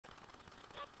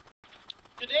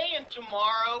Today and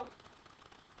tomorrow,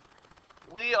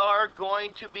 we are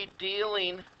going to be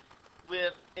dealing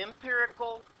with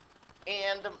empirical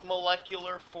and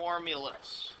molecular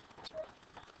formulas.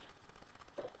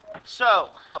 So,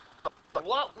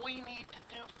 what we need to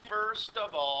do first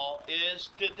of all is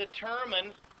to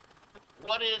determine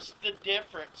what is the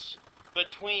difference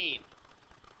between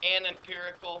an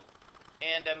empirical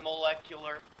and a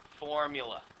molecular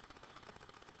formula.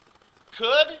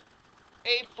 Could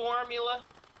a formula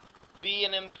be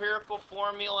an empirical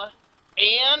formula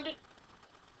and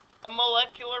a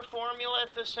molecular formula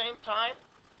at the same time?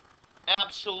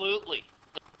 Absolutely.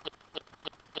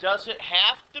 Does it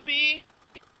have to be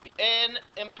an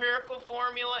empirical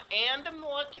formula and a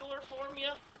molecular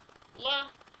formula?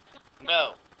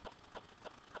 No.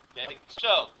 Okay.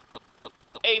 So,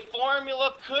 a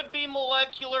formula could be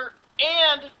molecular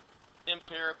and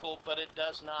empirical, but it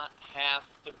does not have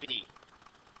to be.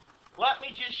 Let me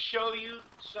just show you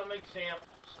some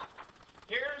examples.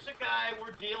 Here's a guy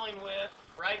we're dealing with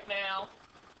right now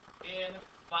in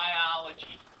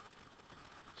biology.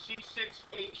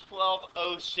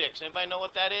 C6H12O6. Anybody know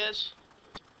what that is?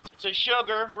 It's a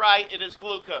sugar, right? It is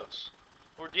glucose.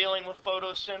 We're dealing with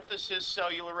photosynthesis,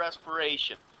 cellular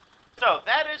respiration. So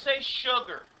that is a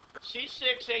sugar,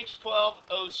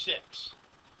 C6H12O6.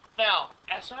 Now,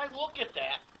 as I look at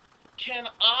that, can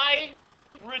I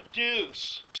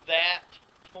reduce that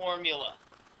formula?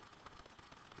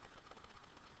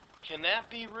 Can that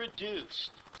be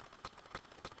reduced?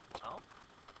 Well,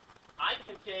 I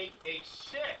can take a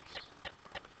 6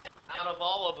 out of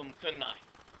all of them, couldn't I?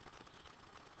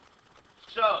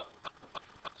 So,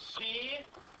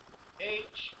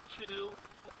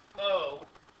 CH2O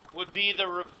would be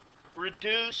the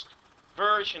reduced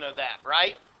version of that,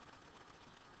 right?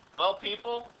 Well,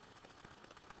 people,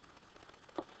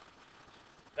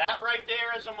 that right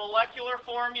there is a molecular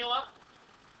formula.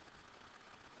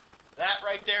 That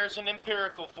right there is an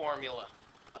empirical formula.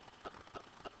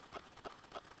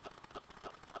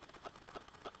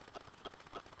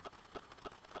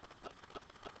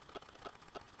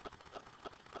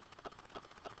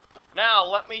 Now,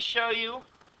 let me show you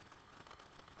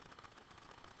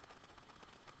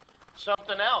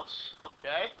something else,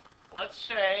 okay? Let's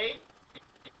say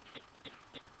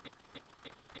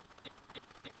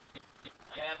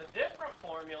I have a different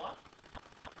formula.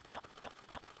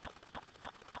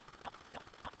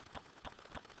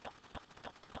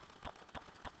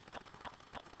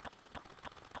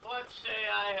 Let's say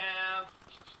I have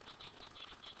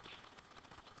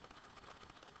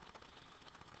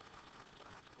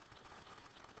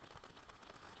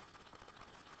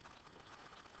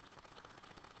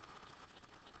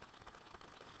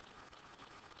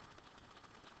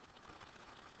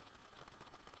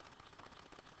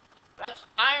that's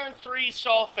iron 3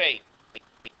 sulfate.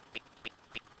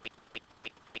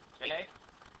 Okay?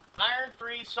 Iron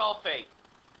 3 sulfate.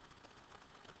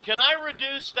 Can I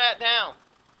reduce that down?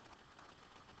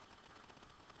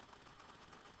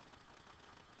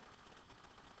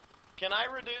 Can I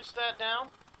reduce that down?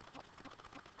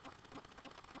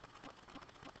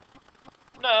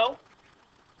 No.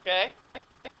 Okay.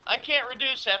 I can't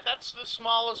reduce that. That's the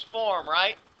smallest form,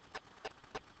 right?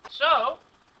 So,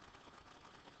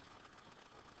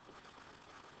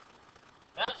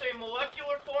 that's a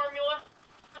molecular formula,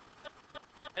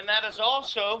 and that is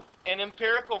also an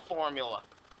empirical formula.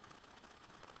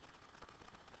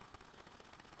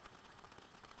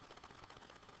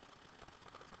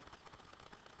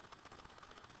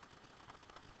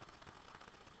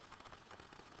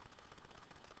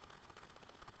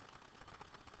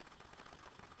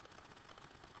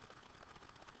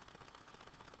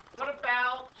 What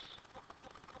about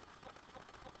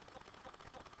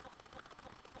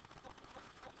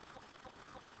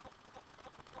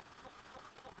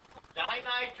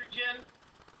dinitrogen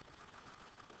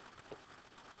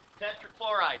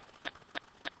tetrachloride?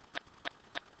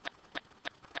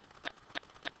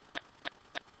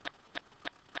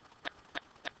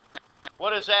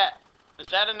 What is that? Is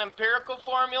that an empirical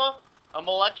formula? A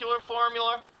molecular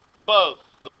formula? Both.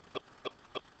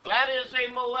 That is a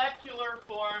molecular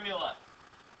formula.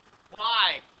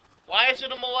 Why? Why is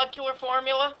it a molecular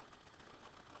formula?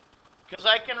 Because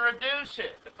I can reduce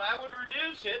it. If I would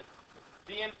reduce it,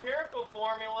 the empirical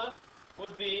formula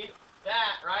would be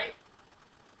that, right?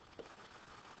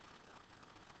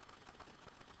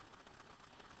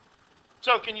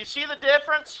 So can you see the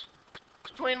difference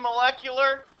between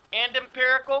molecular and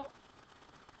empirical?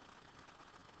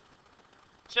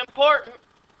 It's important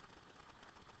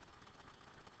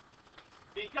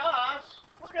because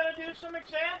we're going to do some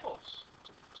examples.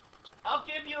 I'll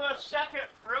give you a second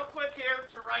real quick here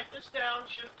to write this down.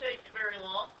 Shouldn't take you very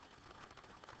long.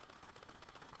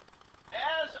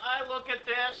 As I look at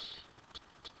this,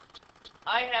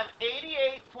 I have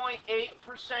 88.8%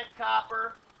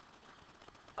 copper,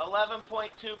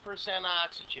 11.2%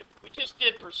 oxygen. We just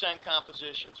did percent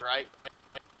compositions, right?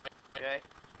 Okay.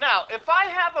 Now, if I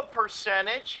have a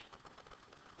percentage,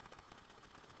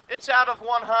 it's out of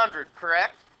 100,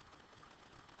 correct?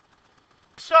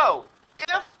 So,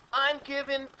 if I'm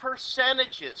given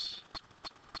percentages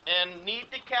and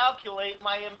need to calculate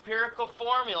my empirical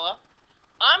formula,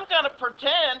 I'm going to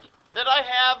pretend that I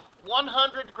have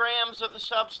 100 grams of the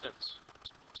substance.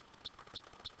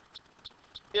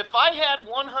 If I had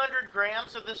 100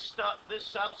 grams of this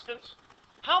substance,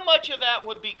 how much of that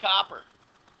would be copper?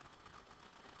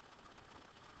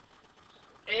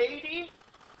 88.8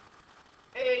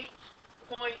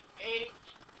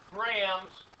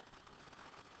 grams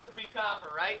would be copper,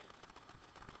 right?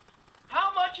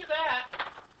 How much of that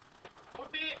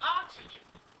would be oxygen?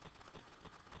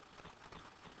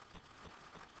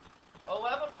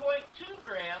 11.2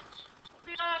 grams would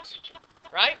be oxygen,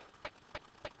 right?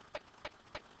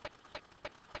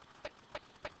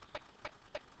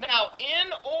 Now,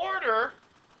 in order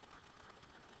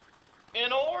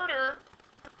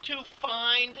to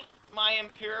find my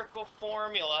empirical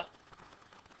formula,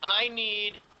 I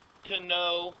need to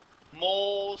know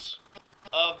moles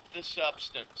of the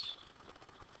substance.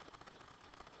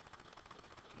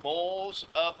 Moles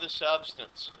of the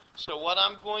substance. So what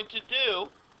I'm going to do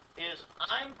is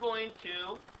I'm going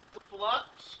to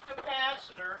flux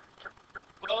capacitor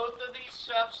both of these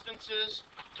substances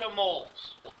to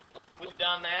moles. We've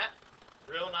done that.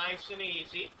 Real nice and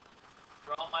easy.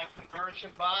 Draw my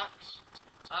conversion box.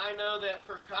 I know that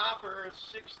for copper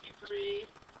it's 63.54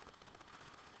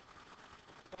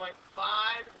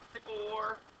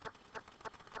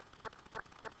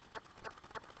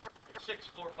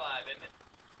 645, isn't it?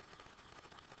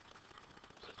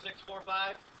 Is it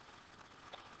 645?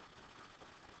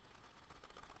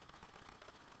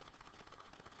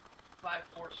 Five,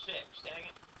 4, 6. Dang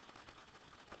it.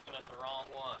 Looking at the wrong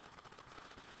one.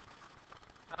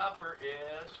 Copper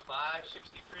is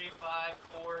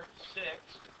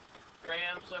 563,546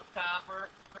 grams of copper,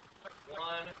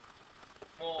 1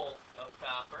 mole of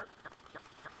copper.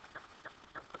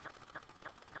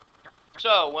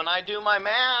 So when I do my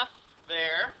math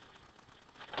there,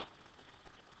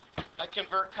 I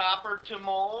convert copper to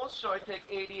moles, so I take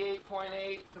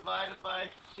 88.8 divided by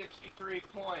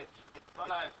 63.546,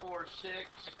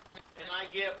 and I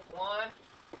get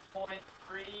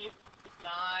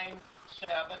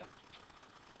 1.397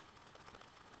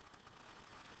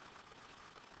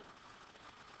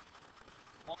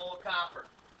 mole of copper.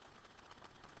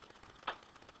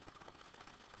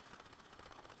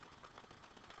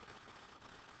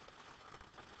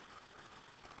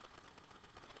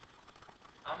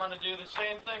 I'm going to do the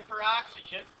same thing for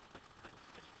oxygen.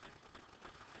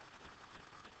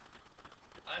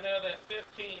 I know that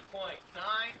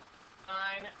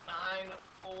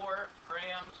 15.9994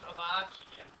 grams of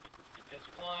oxygen is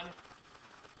 1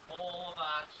 mole of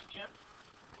oxygen.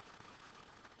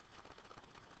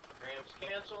 Grams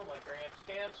cancel, my grams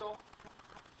cancel.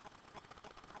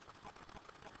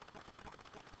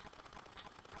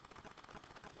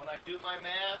 When I do my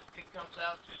math, it comes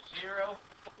out to 0.7000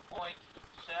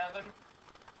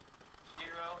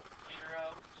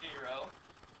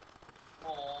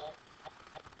 mole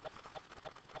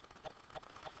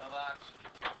of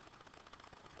oxygen.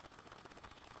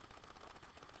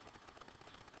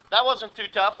 That wasn't too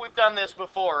tough. We've done this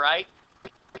before, right?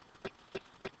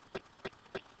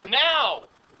 Now,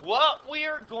 what we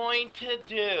are going to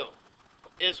do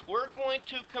is we're going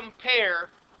to compare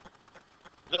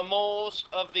the moles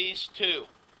of these two.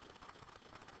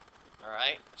 All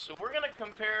right? So we're going to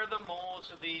compare the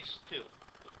moles of these two.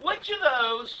 Which of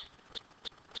those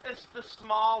is the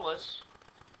smallest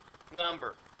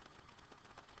number?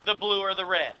 The blue or the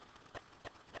red?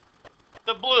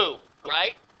 The blue,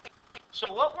 right?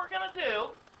 So what we're going to do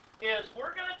is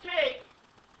we're going to take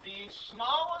the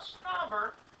smallest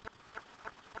number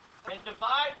and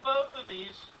divide both of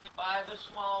these by the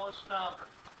smallest number.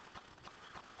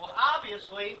 Well,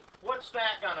 obviously, what's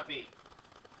that going to be?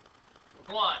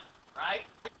 1, right?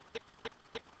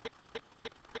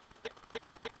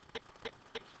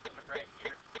 Right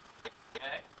here.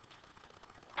 Okay?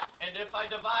 And if I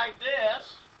divide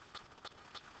this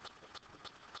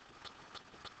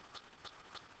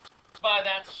by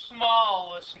that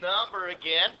smallest number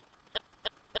again,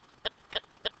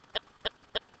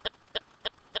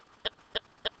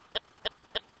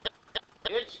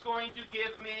 it's going to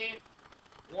give me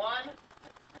 1.397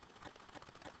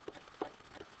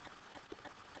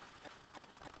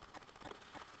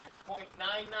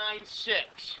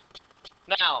 0.996.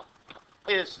 Now,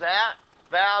 is that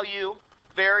value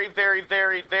very, very,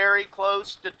 very, very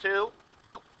close to 2?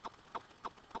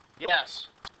 Yes.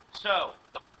 So,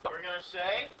 we're going to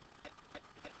say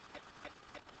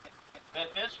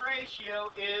that this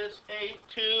ratio is a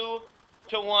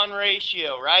 2-to-1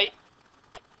 ratio, right?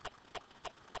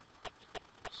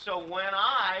 So when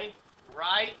I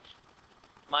write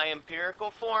my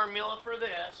empirical formula for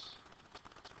this,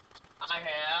 I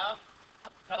have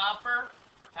copper,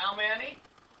 how many?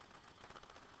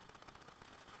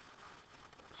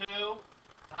 2.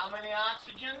 How many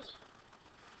oxygens?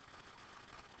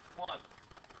 1.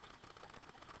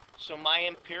 So my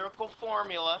empirical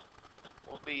formula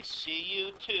will be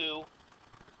Cu2O.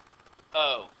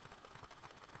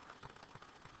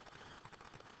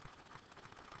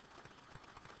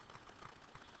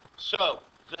 So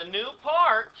the new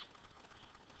part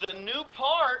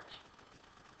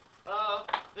of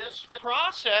this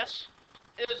process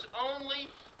is only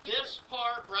this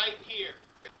part right here,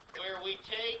 where we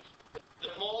take the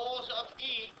moles of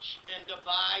each and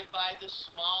divide by the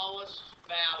smallest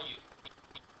value.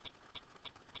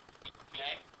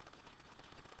 Okay?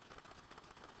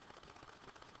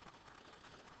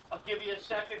 I'll give you a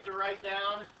second to write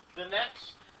down the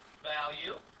next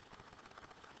value.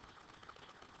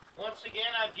 Once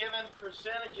again, I've given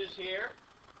percentages here.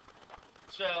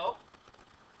 So,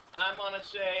 I'm going to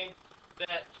say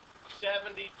that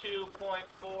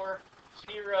 72.40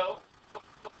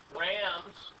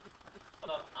 grams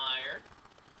of iron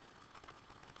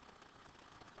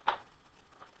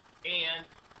and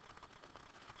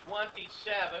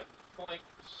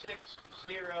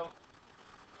 27.60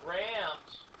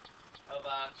 grams of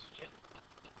oxygen,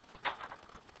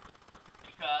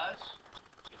 because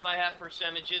if I have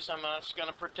percentages, I'm just going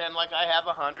to pretend like I have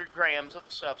 100 grams of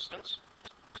the substance.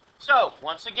 So,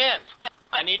 once again,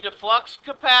 I need to flux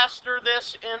capacitor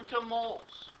this into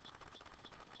moles.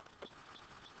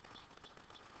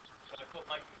 So I put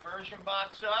my conversion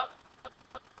box up.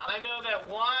 I know that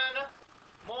 1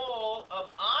 mole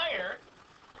of iron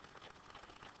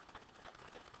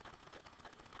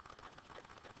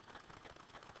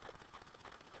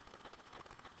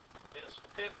is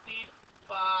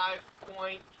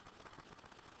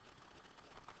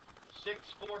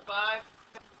 55.645.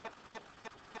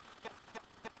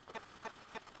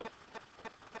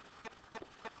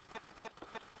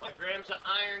 My grams of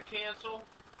iron cancel.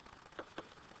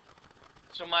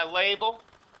 So my label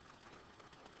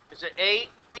is at 8.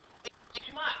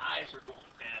 See, my eyes are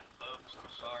going bad, folks. I'm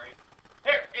sorry.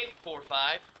 Here,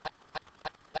 845.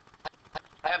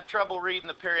 I have trouble reading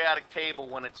the periodic table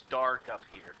when it's dark up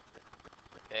here.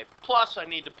 Okay. Plus, I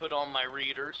need to put on my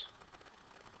readers.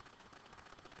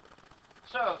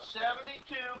 So,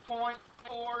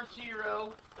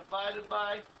 72.40 divided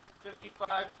by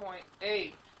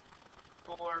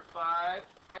 55.845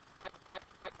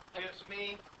 gives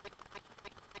me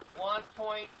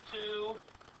 1.296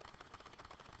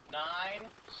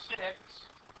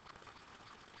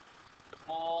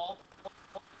 mole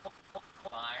of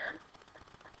iron.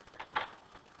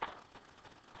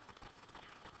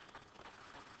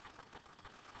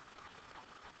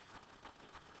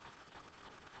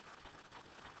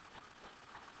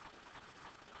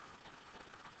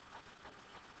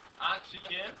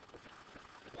 Oxygen,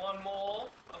 1 mole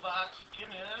of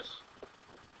oxygen is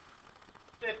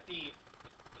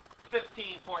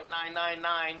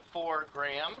 15.9994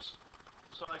 grams.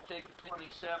 So I take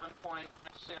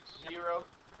 27.60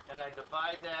 and I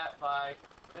divide that by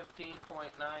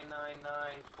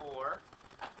 15.9994.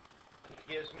 It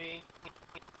gives me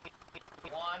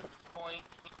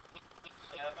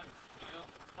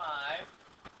 1.725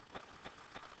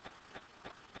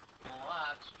 mole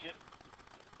oxygen.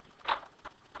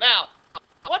 Now,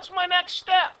 what's my next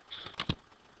step?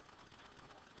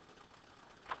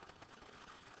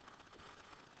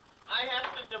 I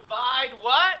have to divide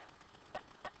what?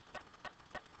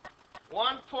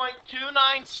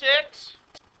 1.296?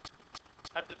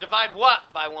 I have to divide what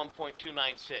by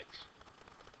 1.296?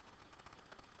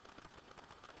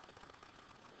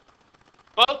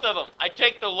 Both of them. I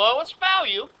take the lowest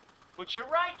value, which you're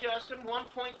right, Justin,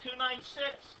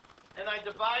 1.296, and I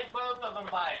divide both of them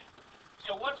by it.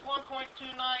 So what's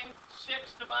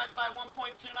 1.296 divided by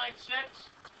 1.296?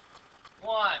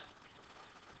 1.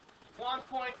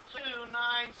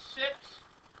 1.296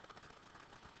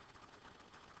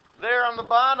 there on the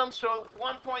bottom, so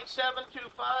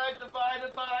 1.725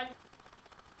 divided by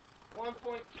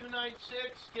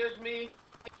 1.296 gives me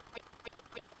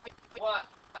what?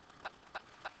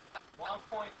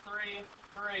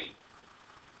 1.33.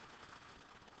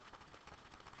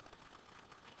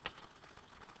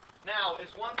 Now, is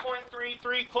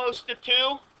 1.33 close to 2?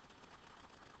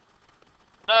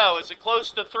 No. Is it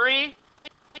close to 3?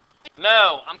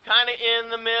 No. I'm kind of in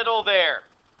the middle there.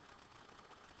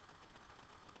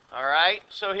 All right?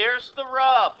 So here's the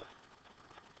rub.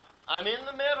 I'm in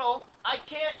the middle. I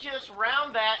can't just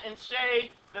round that and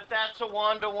say that that's a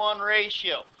 1-to-1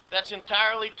 ratio. That's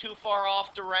entirely too far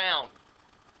off to round.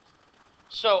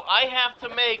 So I have to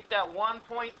make that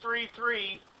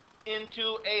 1.33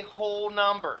 into a whole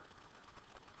number.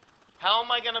 How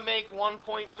am I going to make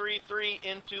 1.33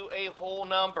 into a whole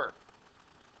number?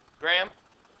 Graham?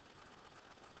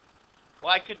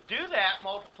 Well, I could do that,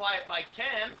 multiply it by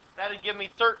 10. That would give me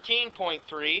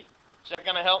 13.3. Is that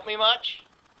going to help me much?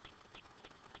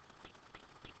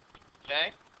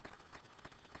 Okay.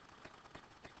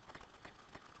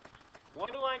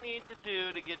 What do I need to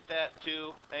do to get that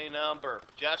to a number?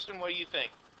 Justin, what do you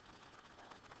think?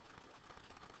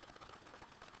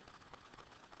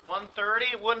 130?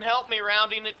 It wouldn't help me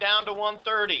rounding it down to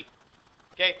 130.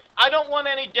 Okay. I don't want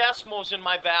any decimals in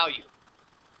my value.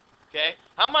 Okay.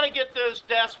 How am I going to get those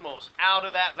decimals out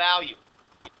of that value?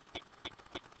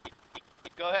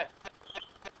 Go ahead.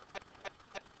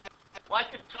 Well, I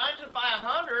could times it by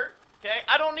 100. Okay.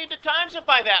 I don't need to times it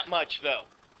by that much, though.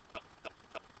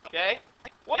 Okay.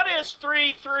 What is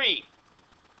 3/3?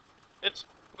 It's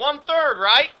 1/3,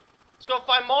 right? So if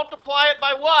I multiply it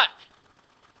by what?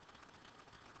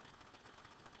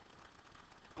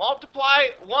 Multiply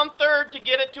 1/3 to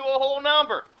get it to a whole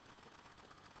number.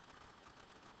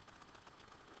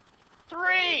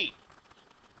 3.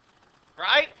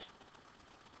 Right?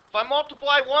 If I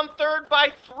multiply 1/3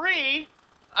 by 3,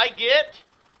 I get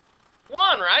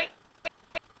 1, right?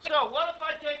 So what if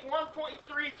I take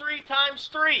 1.33 times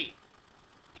 3?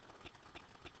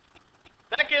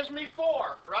 That gives me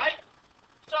 4, right?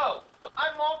 So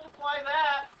I multiply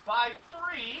that by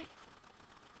 3,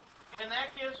 and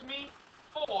that gives me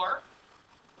 4.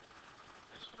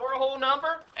 Is 4 a whole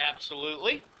number?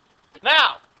 Absolutely.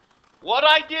 Now, what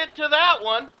I did to that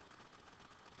one,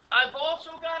 I've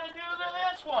also got to do to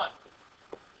this one.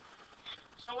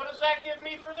 So what does that give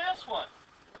me for this one?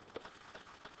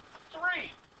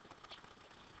 3.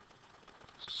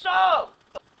 So,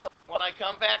 when I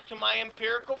come back to my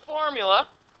empirical formula,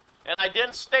 and I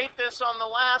didn't state this on the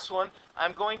last one,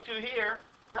 I'm going to here.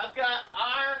 I've got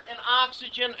iron and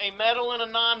oxygen, a metal and a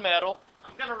non-metal.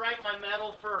 I'm going to write my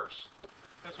metal first,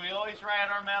 because we always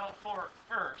write our metal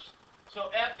first.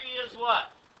 So Fe is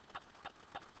what?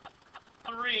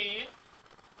 3.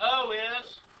 O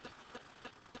is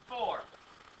 4.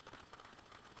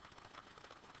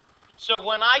 So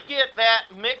when I get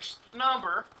that mixed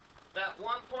number, that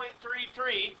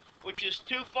 1.33, which is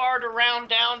too far to round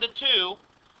down to 2,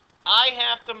 I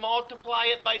have to multiply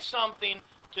it by something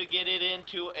to get it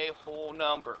into a whole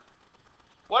number.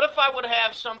 What if I would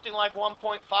have something like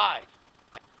 1.5?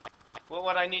 What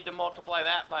would I need to multiply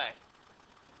that by?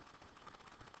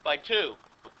 By 2.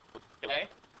 Okay?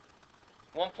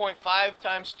 1.5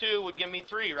 times 2 would give me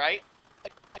 3, right?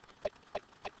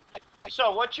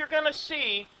 So what you're going to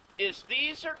see is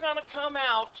these are going to come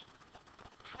out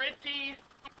pretty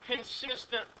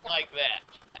consistent like that,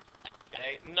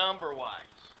 okay,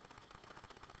 number-wise.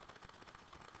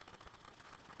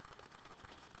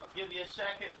 I'll give you a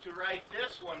second to write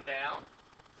this one down.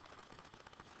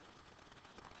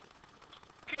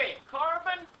 Okay,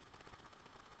 carbon,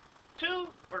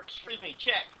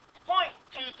 check.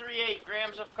 0.238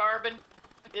 grams of carbon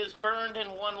is burned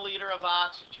in 1 liter of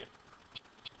oxygen.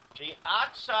 The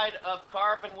oxide of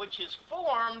carbon, which is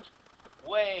formed,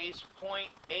 weighs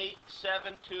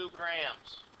 0.872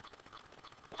 grams.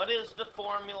 What is the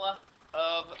formula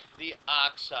of the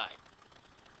oxide?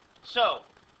 So,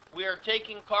 we are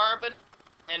taking carbon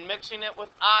and mixing it with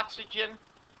oxygen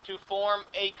to form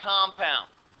a compound.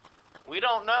 We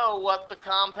don't know what the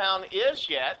compound is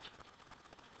yet,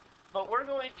 but we're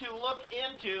going to look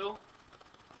into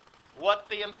what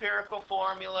the empirical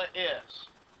formula is.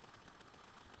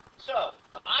 So,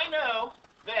 I know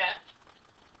that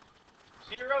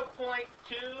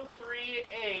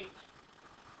 0.238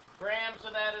 grams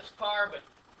of that is carbon.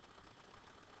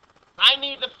 I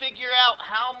need to figure out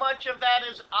how much of that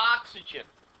is oxygen.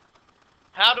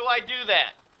 How do I do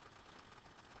that?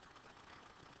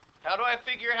 How do I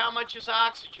figure how much is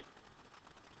oxygen?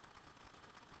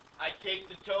 I take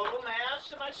the total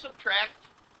mass and I subtract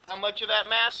how much of that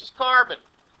mass is carbon.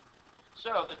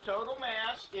 So the total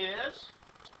mass is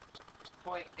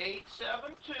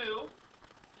 0.872,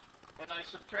 and I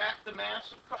subtract the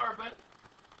mass of carbon,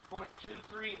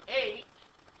 0.238,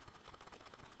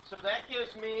 so that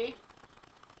gives me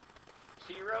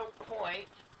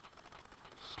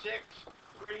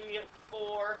 0.63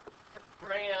 4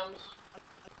 grams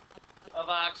of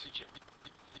oxygen.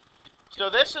 So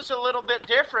this is a little bit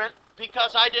different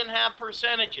because I didn't have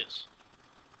percentages.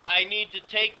 I need to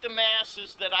take the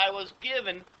masses that I was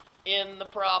given in the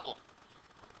problem.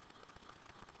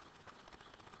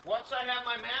 Once I have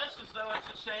my masses, though, it's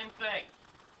the same thing.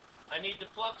 I need the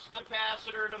flux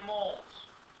capacitor to moles.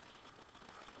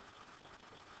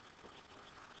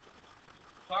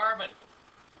 Carbon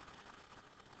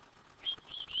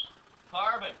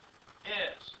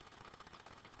is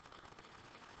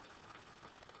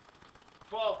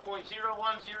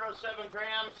 12.0107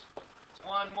 grams,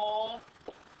 1 mole.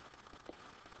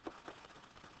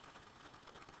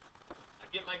 I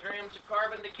get my grams of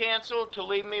carbon to cancel to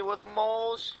leave me with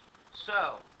moles.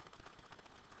 So,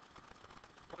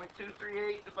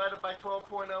 0.238 divided by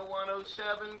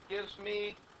 12.0107 gives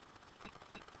me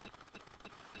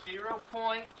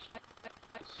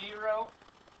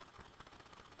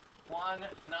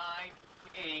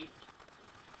 0.0198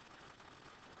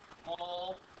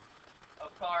 mole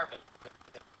of carbon.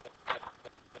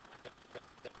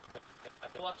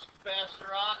 Flux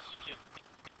capacitor oxygen.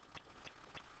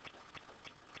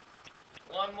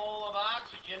 1 mole of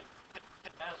oxygen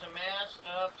has a mass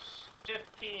of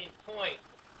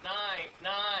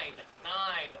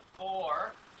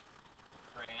 15.9994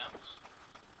 grams.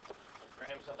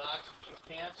 Grams of oxygen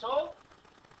cancel.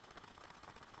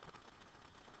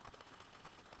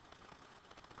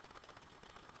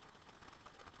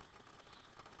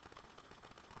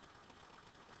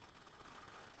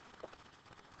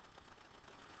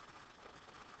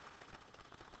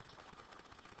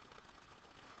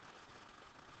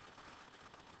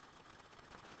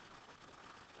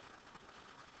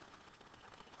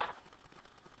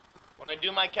 When I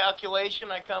do my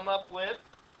calculation, I come up with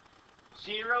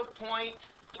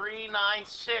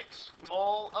 0.396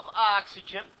 mole of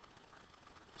oxygen.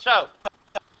 So,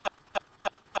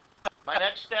 my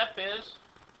next step is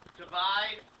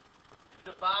divide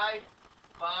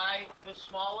by the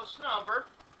smallest number.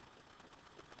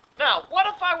 Now, what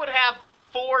if I would have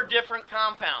 4 different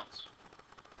compounds?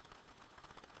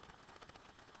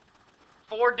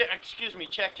 4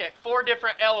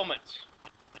 different elements.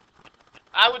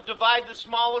 I would divide the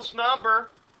smallest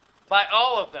number by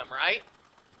all of them, right?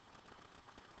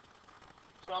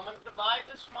 So I'm going to divide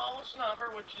the smallest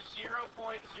number, which is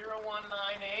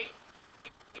 0.0198.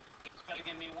 It's going to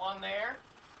give me 1 there.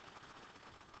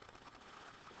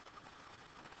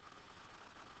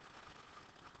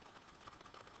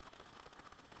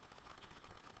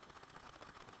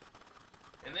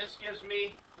 And this gives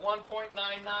me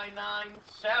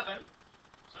 1.9997.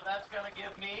 So that's going to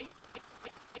give me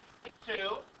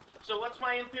 2. So what's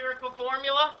my empirical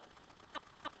formula?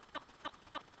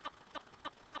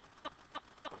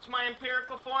 What's my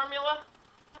empirical formula?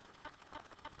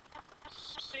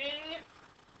 CO2.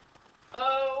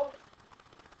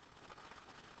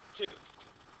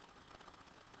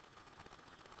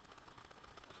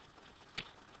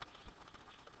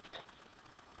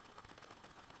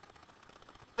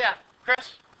 Yeah,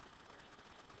 Chris?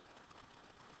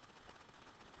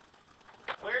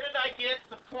 Where did I get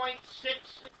the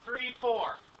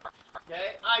 0.634?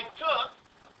 Okay, I took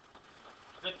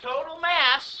the total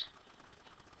mass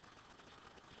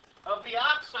of the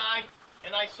oxide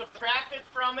and I subtracted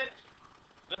from it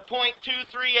the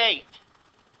 0.238.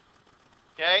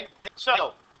 Okay,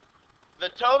 so the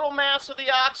total mass of the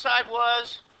oxide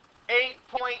was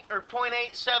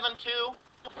 0.872.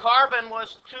 Carbon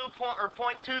was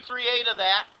 0.238 of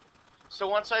that. So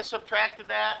once I subtracted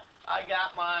that, I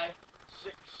got my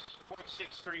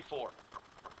 6.634.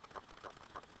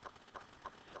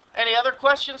 Any other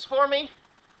questions for me?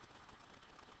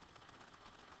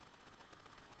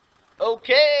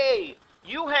 Okay,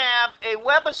 you have a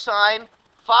WebAssign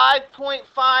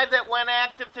 5.5 that went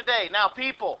active today. Now,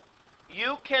 people,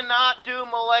 you cannot do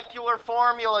molecular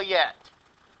formula yet.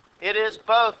 It is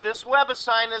both. This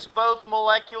WebAssign is both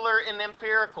molecular and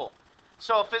empirical.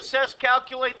 So if it says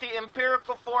calculate the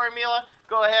empirical formula,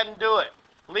 go ahead and do it.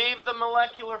 Leave the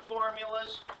molecular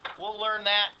formulas. We'll learn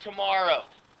that tomorrow.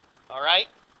 All right?